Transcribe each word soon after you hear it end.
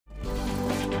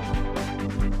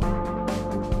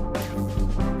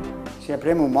Se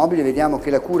apriamo un mobile vediamo che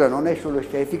la cura non è solo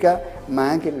estetica, ma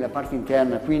anche nella parte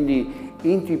interna, quindi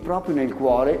entri proprio nel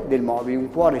cuore del mobile.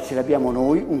 Un cuore ce l'abbiamo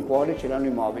noi, un cuore ce l'hanno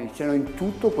i mobili, ce l'hanno in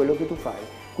tutto quello che tu fai.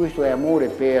 Questo è amore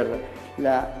per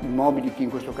i mobili che in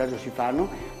questo caso si fanno,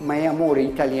 ma è amore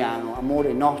italiano,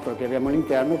 amore nostro che abbiamo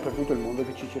all'interno per tutto il mondo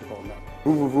che ci circonda.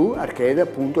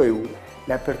 www.Archeda.eu.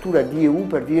 L'apertura di EU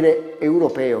per dire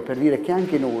europeo, per dire che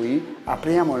anche noi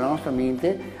apriamo la nostra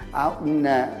mente a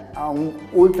un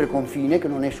oltreconfine che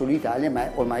non è solo Italia, ma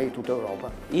è ormai tutta Europa.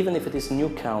 Even if it is a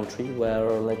new country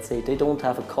where, let's say, they don't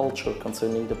have a culture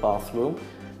concerning the bathroom,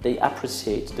 they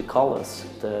appreciate the colors,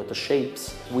 the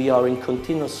shapes. We are in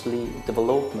continuously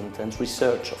development and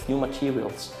research of new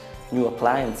materials, new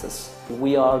appliances.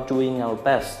 We are doing our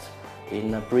best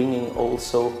in bringing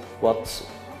also what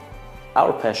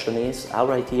our passion is,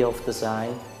 our idea of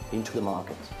design, into the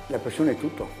market. La passione è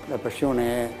tutto, la passione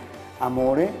è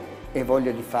amore e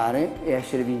voglia di fare e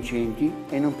essere vincenti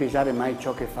e non pesare mai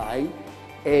ciò che fai,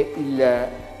 è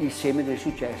il seme del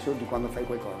successo di quando fai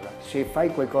qualcosa. Se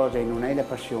fai qualcosa e non hai la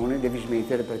passione devi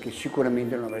smettere perché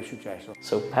sicuramente non avrai successo.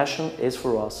 So passion is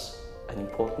for us an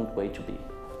important way to be.